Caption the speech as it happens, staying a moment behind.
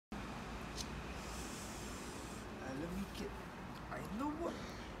let me get... I know what?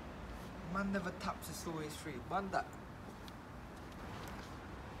 Man never taps, it's always free. Man that.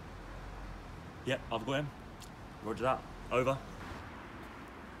 Yep, I've got him. Roger that. Over.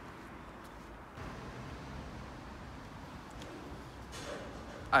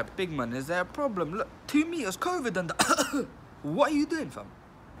 Alright, big man, is there a problem? Look, 2 meters COVID and that. What are you doing, fam?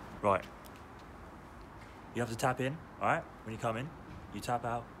 Right. You have to tap in, alright? When you come in, you tap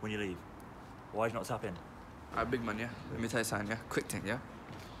out when you leave. Why do you not tap in? Alright, big man, yeah? Let me tell you something, yeah? Quick thing, yeah?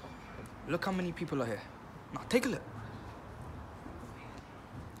 Look how many people are here. Now, take a look.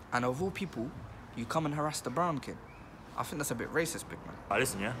 And of all people, you come and harass the brown kid. I think that's a bit racist, big man. Alright,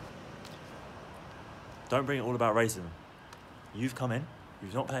 listen, yeah? Don't bring it all about racism. You've come in,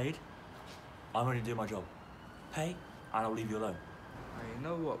 you've not paid. I'm only doing my job. Pay, and I'll leave you alone. You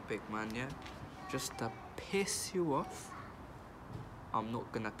know what, big man, yeah? Just to piss you off, I'm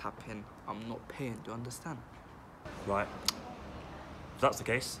not gonna tap in. I'm not paying, do you understand? Right. If that's the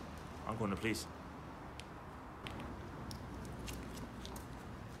case, I'm calling the police.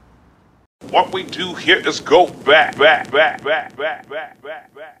 What we do here is go back.